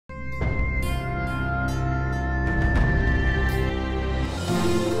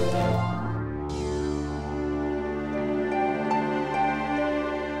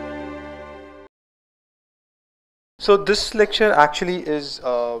So this lecture actually is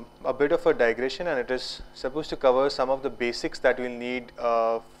a bit of a digression, and it is supposed to cover some of the basics that we'll need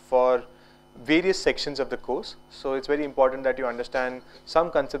for various sections of the course. So it's very important that you understand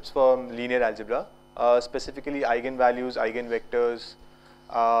some concepts from linear algebra, specifically eigenvalues, eigenvectors,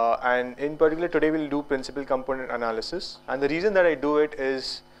 and in particular today we'll do principal component analysis. And the reason that I do it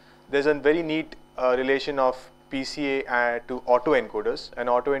is there's a very neat relation of PCA to autoencoders, and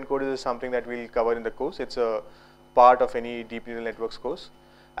autoencoders is something that we'll cover in the course. It's a part of any deep neural networks course.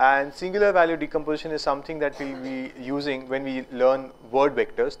 And singular value decomposition is something that we'll be using when we learn word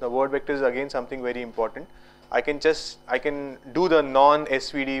vectors. Now word vectors is again something very important. I can do the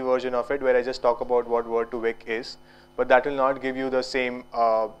non-SVD version of it where I just talk about what word to vec is, but that will not give you the same,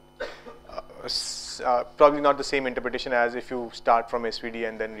 probably not the same interpretation as if you start from SVD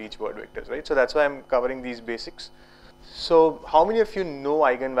and then reach word vectors, right? So that's why I'm covering these basics. So how many of you know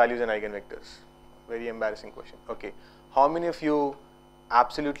eigenvalues and eigenvectors? Very embarrassing question. Okay. How many of you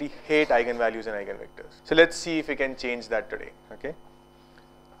absolutely hate eigenvalues and eigenvectors? So let's see if we can change that today. Okay.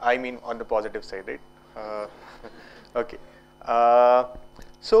 I mean on the positive side, right? Okay.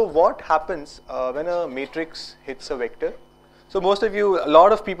 So what happens when a matrix hits a vector? So most of you, a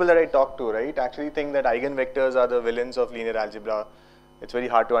lot of people that I talk to, right, actually think that eigenvectors are the villains of linear algebra. It's very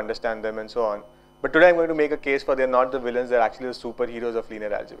hard to understand them and so on. But today I'm going to make a case for they're not the villains, they're actually the superheroes of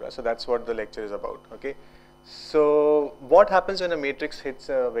linear algebra. So that's what the lecture is about, okay? So what happens when a matrix hits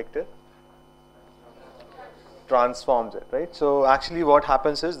a vector? Transforms it, right? So actually what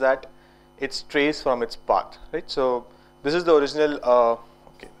happens is that it strays from its path, right? So this is the original,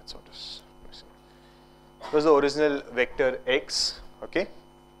 okay, that's what this is. This is the original vector x, okay?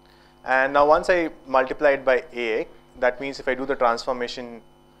 And now once I multiply it by ax, that means if I do the transformation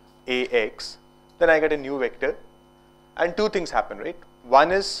ax, then I get a new vector, and two things happen, right?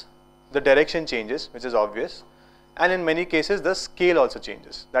 One is the direction changes, which is obvious, and in many cases the scale also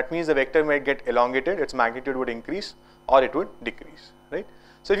changes. That means the vector might get elongated, its magnitude would increase or it would decrease, right?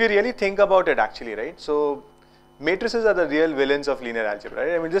 So if you really think about it actually, right? So matrices are the real villains of linear algebra,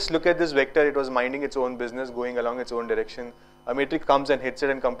 right? I mean, just look at this vector, it was minding its own business, going along its own direction. A matrix comes and hits it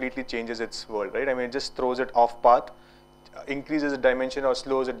and completely changes its world, right? I mean, it just throws it off path, increases the dimension or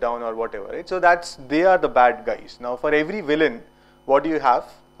slows it down or whatever, right? So they are the bad guys. Now for every villain, what do you have?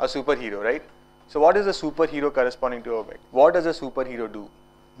 A superhero, right? So what is a superhero corresponding to a vector? What does a superhero do?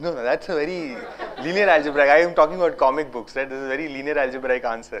 No, that's a very linear algebraic. I am talking about comic books, right? This is a very linear algebraic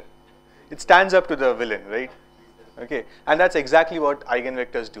answer. It stands up to the villain, right? Okay, and that's exactly what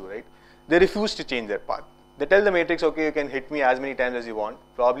eigenvectors do, right? They refuse to change their path. They tell the matrix, okay, you can hit me as many times as you want.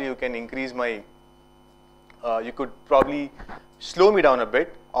 Probably you can increase my you could probably slow me down a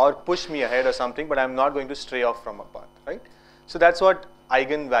bit or push me ahead or something, but I'm not going to stray off from a path, right? So that's what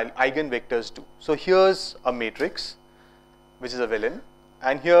eigenvectors do. So here's a matrix, which is a villain,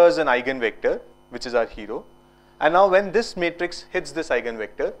 and here's an eigenvector, which is our hero. And now when this matrix hits this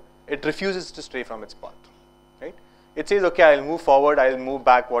eigenvector, it refuses to stray from its path, right? It says, okay, I'll move forward, I'll move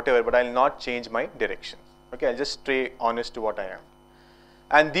back, whatever, but I'll not change my direction. Okay, I'll just stay honest to what I am.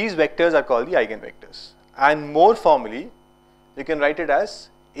 And these vectors are called the eigenvectors. And more formally, you can write it as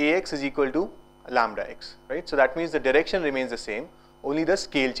ax is equal to lambda x, right? So that means the direction remains the same, only the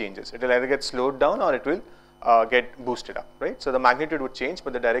scale changes. It will either get slowed down or it will get boosted up, right? So the magnitude would change,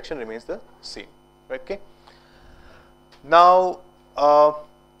 but the direction remains the same, okay? Now,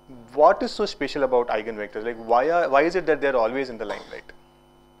 what is so special about eigenvectors? Like, why is it that they're always in the limelight?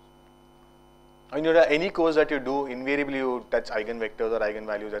 I mean, any course that you do, invariably you touch eigenvectors or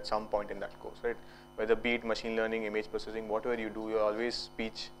eigenvalues at some point in that course, right? Whether be it machine learning, image processing, whatever you do, you always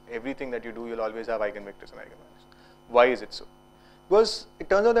speech, everything that you do, you'll always have eigenvectors and eigenvalues. Why is it so? Because it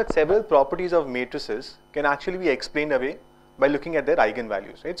turns out that several properties of matrices can actually be explained away by looking at their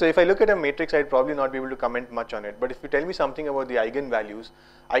eigenvalues, right? So if I look at a matrix, I'd probably not be able to comment much on it, but if you tell me something about the eigenvalues,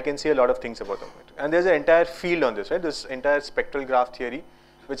 I can say a lot of things about the matrix. And there's an entire field on this, right? This entire spectral graph theory,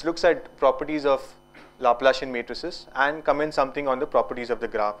 which looks at properties of Laplacian matrices and comments something on the properties of the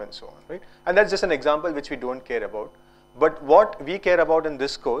graph and so on, right? And that's just an example which we don't care about. But what we care about in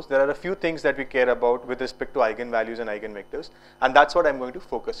this course, there are a few things that we care about with respect to eigenvalues and eigenvectors, and that's what I'm going to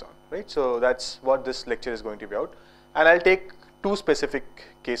focus on, right? So that's what this lecture is going to be about. And I'll take two specific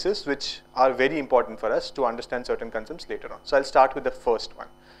cases which are very important for us to understand certain concepts later on. So I'll start with the first one.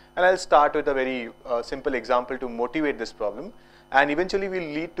 And I'll start with a very simple example to motivate this problem. and eventually will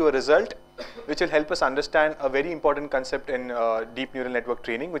lead to a result which will help us understand a very important concept in deep neural network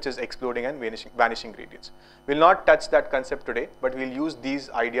training, which is exploding and vanishing gradients. We'll not touch that concept today, but we'll use these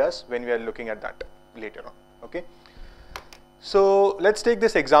ideas when we are looking at that later on. Okay. So let's take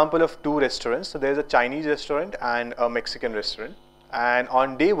this example of two restaurants. So there's a Chinese restaurant and a Mexican restaurant, and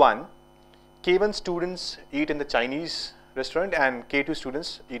on day 1, K1 students eat in the Chinese restaurant and K2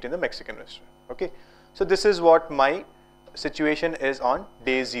 students eat in the Mexican restaurant. Okay. So this is what my situation is on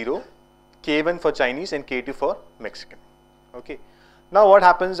day 0, K1 for Chinese and K2 for Mexican. Okay. Now what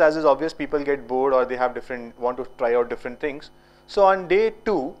happens, as is obvious, people get bored or they have want to try out different things. So on day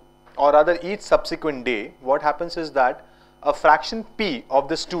 2, or rather each subsequent day, what happens is that a fraction P of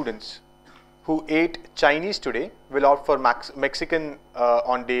the students who ate Chinese today will opt for Mexican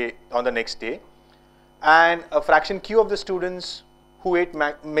on the next day, and a fraction Q of the students who ate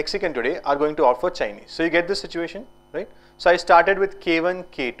Mexican today are going to opt for Chinese. So you get this situation, right? So I started with K1,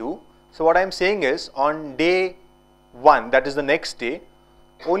 K2. So what I'm saying is, on day 1, that is the next day,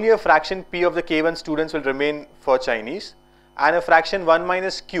 only a fraction P of the K1 students will remain for Chinese, and a fraction 1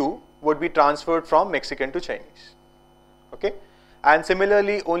 minus Q would be transferred from Mexican to Chinese. Okay. And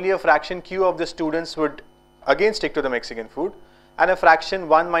similarly, only a fraction Q of the students would again stick to the Mexican food, and a fraction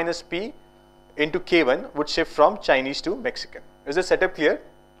 1 minus P into K1 would shift from Chinese to Mexican. Is the setup clear?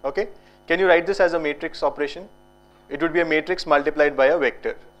 Okay. Can you write this as a matrix operation? It would be a matrix multiplied by a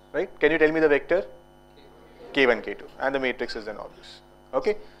vector, right? Can you tell me the vector? K1, K2, and the matrix is then obvious.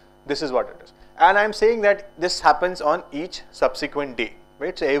 Okay. This is what it is. And I'm saying that this happens on each subsequent day,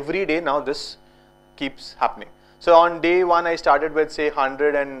 right? So every day now this keeps happening. So on day 1, I started with say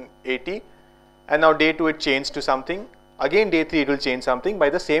 180, and now day 2 it changed to something. Again day 3 it will change something by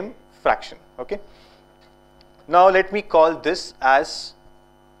the same fraction. Okay. Now let me call this as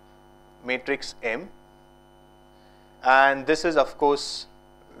matrix M, and this is of course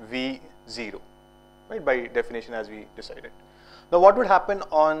V0, right, by definition as we decided. Now what would happen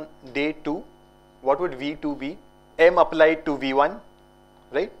on day 2? What would V2 be? M applied to V1,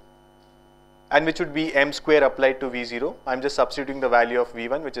 right? And which would be M square applied to V0. I'm just substituting the value of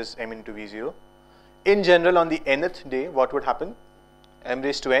V1, which is M into V0. In general, on the nth day, what would happen? M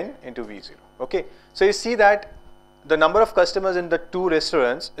raised to N into V0. Okay. So you see that the number of customers in the two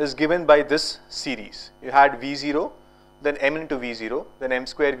restaurants is given by this series. You had V0, then M into V0, then M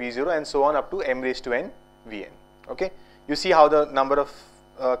square V0, and so on up to M raised to N Vn. Okay. You see how the number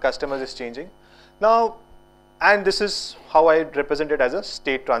of customers is changing. Now, and this is how I represent it as a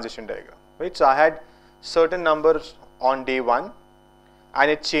state transition diagram. Right. So I had certain numbers on day 1,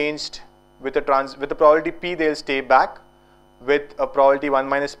 and it changed with the probability P. They will stay back. With a probability 1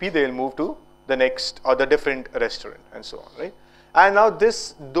 minus P, they will move to the next or the different restaurant, and so on. Right. And now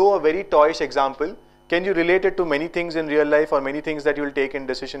this, though a very toyish example, can you relate it to many things in real life or many things that you will take in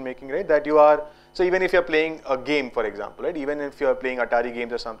decision making? Right. That you are, so even if you are playing a game, for example, right, even if you are playing Atari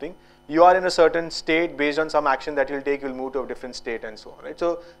games or something, you are in a certain state. Based on some action that you will take, you will move to a different state, and so on. Right.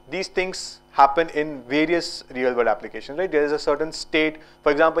 So these things happen in various real world applications. Right. There is a certain state.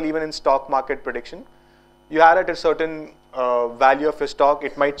 For example, even in stock market prediction, you are at a certain value of a stock,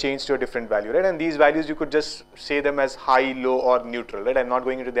 it might change to a different value, right? And these values you could just say them as high, low, or neutral, right? I'm not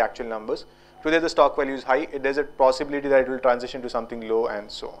going into the actual numbers. Today the stock value is high. There's a possibility that it will transition to something low, and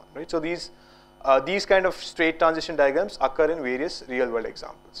so on, right? So these kind of straight transition diagrams occur in various real world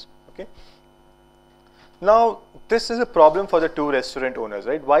examples. Okay. Now this is a problem for the two restaurant owners,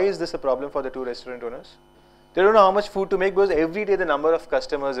 right? Why is this a problem for the two restaurant owners? They don't know how much food to make because every day the number of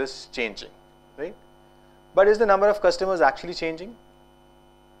customers is changing, right? But is the number of customers actually changing?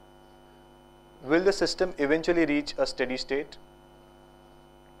 Will the system eventually reach a steady state?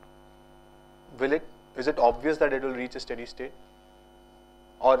 Will it? Is it obvious that it will reach a steady state?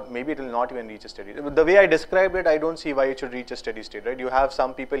 Or maybe it will not even reach a steady state. The way I described it, I don't see why it should reach a steady state, right? You have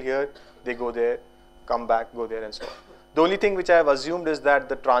some people here, they go there, come back, go there, and so on. The only thing which I have assumed is that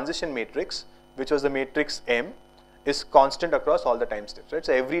the transition matrix, which was the matrix M, is constant across all the time steps, right?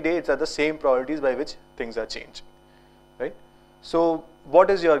 So every day it's at the same probabilities by which things are changing, right? So what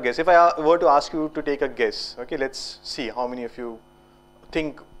is your guess? If I were to ask you to take a guess, okay, let's see how many of you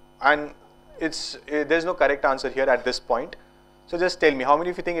think, and there's no correct answer here at this point. So just tell me, how many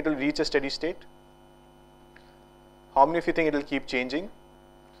of you think it will reach a steady state? How many of you think it will keep changing?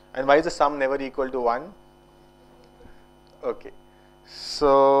 And why is the sum never equal to 1? Okay,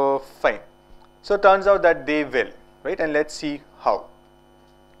 so fine. So it turns out that they will, right? And let's see how.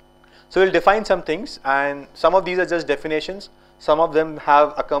 So we'll define some things, and some of these are just definitions. Some of them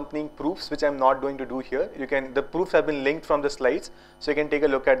have accompanying proofs, which I'm not going to do here. The proofs have been linked from the slides, so you can take a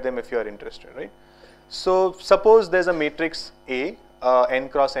look at them if you are interested, right? So suppose there's a matrix A, n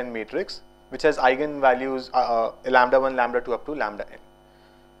cross n matrix, which has eigenvalues lambda 1, lambda 2 up to lambda n.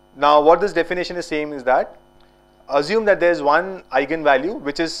 Now what this definition is saying is that assume that there is one eigenvalue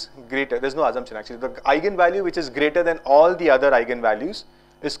which is greater, there is no assumption actually, the eigenvalue which is greater than all the other eigenvalues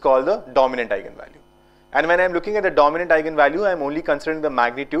is called the dominant eigenvalue. And when I am looking at the dominant eigenvalue, I am only considering the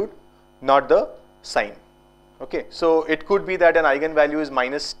magnitude, not the sign. Okay, so it could be that an eigenvalue is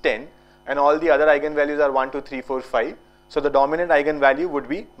minus 10 and all the other eigenvalues are 1, 2, 3, 4, 5. So the dominant eigenvalue would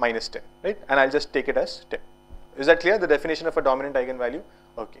be minus 10, right? And I'll just take it as 10. Is that clear, the definition of a dominant eigenvalue?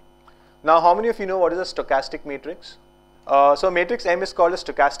 Okay. Now, how many of you know what is a stochastic matrix? So matrix M is called a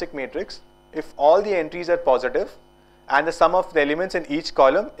stochastic matrix if all the entries are positive and the sum of the elements in each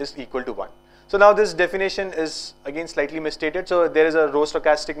column is equal to 1. So now this definition is again slightly misstated. So there is a row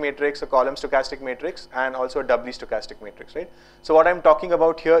stochastic matrix, a column stochastic matrix, and also a doubly stochastic matrix, right? So what I'm talking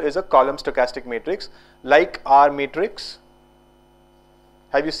about here is a column stochastic matrix, like our matrix.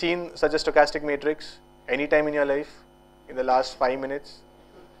 Have you seen such a stochastic matrix any time in your life in the last 5 minutes?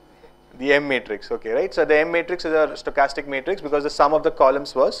 The M matrix, okay, right? So the M matrix is a stochastic matrix because the sum of the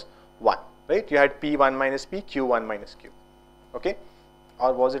columns was 1, right? You had P1 minus P, Q1 minus Q, okay?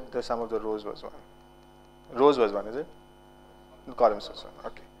 Or was it the sum of the rows was 1? Rows was 1, is it? The columns was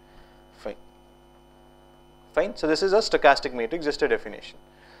 1, okay, fine. Fine, so this is a stochastic matrix, just a definition.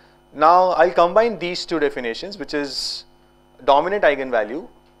 Now I'll combine these two definitions, which is dominant eigenvalue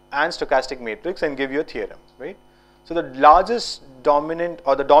and stochastic matrix, and give you a theorem, right? So the largest dominant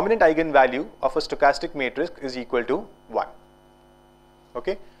or the dominant eigenvalue of a stochastic matrix is equal to 1,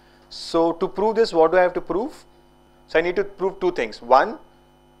 okay? So to prove this, what do I have to prove? So I need to prove two things. One,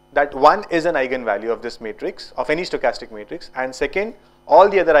 that 1 is an eigenvalue of this matrix, of any stochastic matrix, and second, all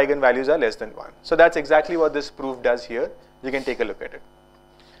the other eigenvalues are less than 1. So that's exactly what this proof does here. You can take a look at it.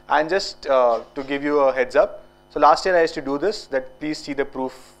 And just to give you a heads up, so last year I used to do this, that please see the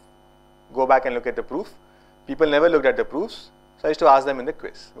proof, go back and look at the proof. People never looked at the proofs, so I used to ask them in the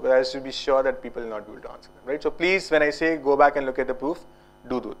quiz, because I used to be sure that people will not be able to answer them, right? So please, when I say go back and look at the proof,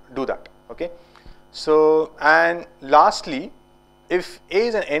 do that, okay? So, and lastly, if A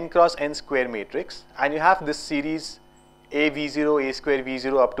is an n cross n square matrix and you have this series A V0, A square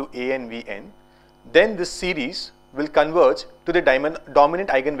V0 up to A n Vn, then this series will converge to the dominant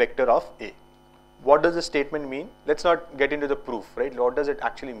eigenvector of A. What does the statement mean? Let's not get into the proof, right? What does it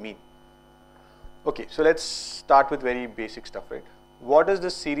actually mean? Okay, so let's start with very basic stuff, right? What is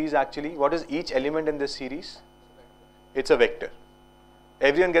this series actually? What is each element in this series? It's a vector.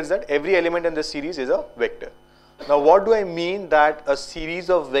 Everyone gets that? Every element in this series is a vector. Now, what do I mean that a series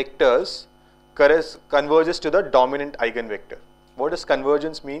of vectors converges to the dominant eigenvector? What does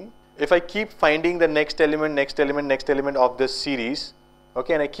convergence mean? If I keep finding the next element, next element, next element of this series,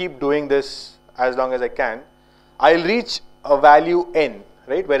 okay, and I keep doing this as long as I can, I'll reach a value n,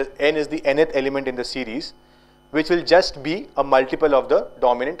 right, where n is the nth element in the series, which will just be a multiple of the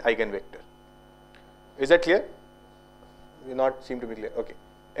dominant eigenvector. Is that clear? You not seem to be clear. Okay,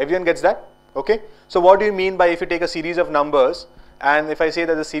 everyone gets that? Okay, so what do you mean by if you take a series of numbers and if I say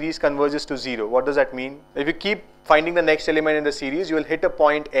that the series converges to 0, what does that mean? If you keep finding the next element in the series, you will hit a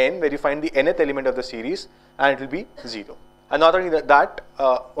point n where you find the nth element of the series and it will be 0. And not only that,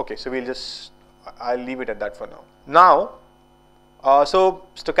 okay, so I'll leave it at that for now. Now, so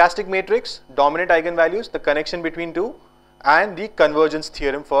stochastic matrix, dominant eigenvalues, the connection between two, and the convergence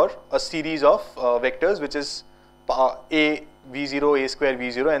theorem for a series of vectors, which is A V0, A square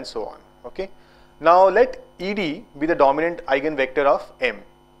V0, and so on. Okay. Now let ED be the dominant eigenvector of M,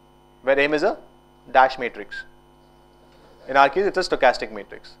 where M is a dash matrix. In our case, it's a stochastic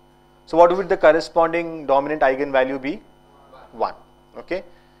matrix. So what would the corresponding dominant eigenvalue be? 1. Okay.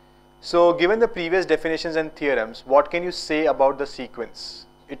 So given the previous definitions and theorems, what can you say about the sequence?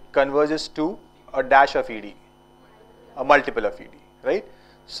 It converges to a dash of ED, a multiple of ED, right?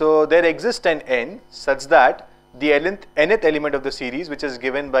 So there exists an n such that the nth element of the series, which is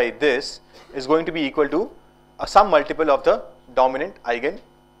given by this, is going to be equal to some multiple of the dominant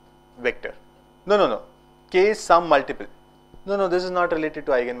eigenvector. No. K is some multiple. No, this is not related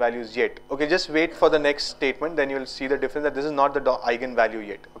to eigenvalues yet. Okay, just wait for the next statement, then you will see the difference that this is not the eigenvalue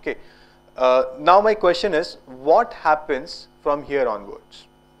yet. Okay. Now my question is, what happens from here onwards?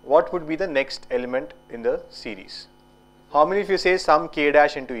 What would be the next element in the series? How many of you say some K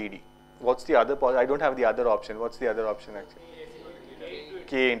dash into ED? What's the other? I don't have the other option. What's the other option actually?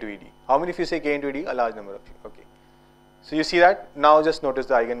 K into ED. How many of you say K into ED? A large number of you. Okay. So you see that? Now just notice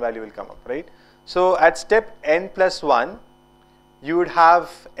the eigenvalue will come up, right? So at step n plus 1, you would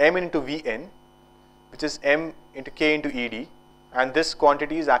have M into Vn, which is M into K into ED, and this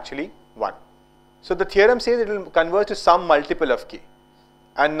quantity is actually 1. So the theorem says it will converge to some multiple of k.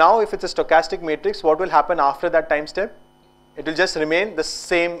 And now if it's a stochastic matrix, what will happen after that time step? It will just remain the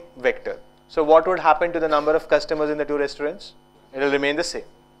same vector. So what would happen to the number of customers in the two restaurants? It will remain the same,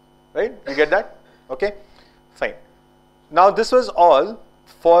 right? You get that? Okay, fine. Now this was all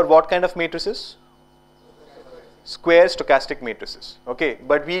for what kind of matrices? Square stochastic matrices, okay?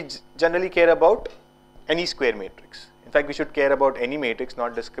 But we generally care about any square matrix. In fact, we should care about any matrix,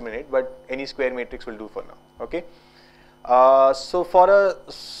 not discriminate, but any square matrix will do for now, okay? So for a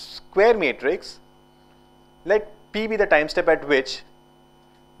square matrix, let P be the time step at which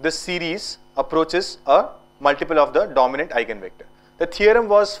this series approaches a multiple of the dominant eigenvector. The theorem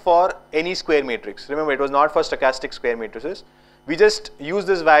was for any square matrix. Remember, it was not for stochastic square matrices. We just use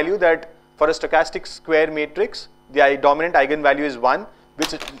this value that for a stochastic square matrix, the dominant eigenvalue is 1,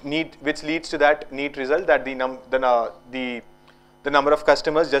 which leads to that neat result that the number of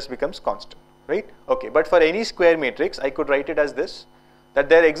customers just becomes constant, right? Okay, but for any square matrix, I could write it as this, that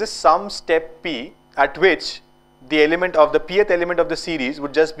there exists some step P at which the element of the pth element of the series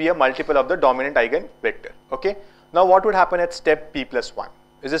would just be a multiple of the dominant eigenvector, okay? Now what would happen at step P plus 1?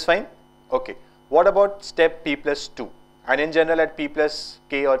 Is this fine? Okay. What about step P plus 2? And in general at P plus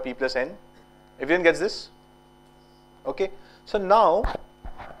k or P plus n? Everyone gets this? Okay. So now,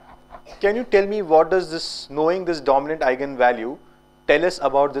 can you tell me what does this, knowing this dominant eigenvalue, tell us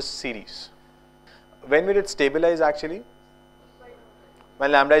about this series? When will it stabilize actually?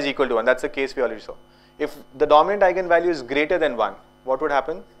 When lambda is equal to 1. That's the case we already saw. If the dominant eigenvalue is greater than 1, what would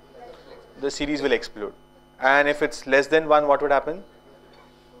happen? The series will explode. And if it's less than 1, what would happen?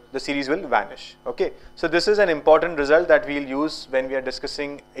 The series will vanish. Okay. So this is an important result that we'll use when we are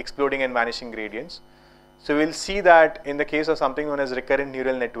discussing exploding and vanishing gradients. So we'll see that in the case of something known as recurrent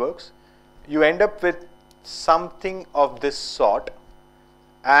neural networks, you end up with something of this sort,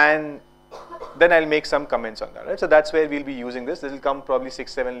 and then I'll make some comments on that, right? So that's where we'll be using this. This will come probably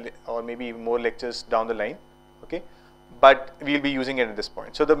 6, 7 or maybe even more lectures down the line, okay? But we'll be using it at this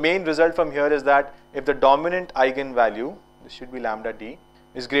point. So the main result from here is that if the dominant eigenvalue, this should be lambda d,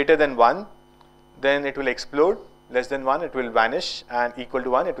 is greater than 1, then it will explode, less than 1, it will vanish, and equal to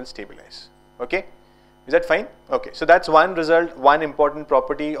 1, it will stabilize, okay? Is that fine? Okay, so that's one result, one important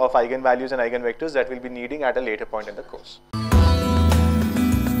property of eigenvalues and eigenvectors that we'll be needing at a later point in the course.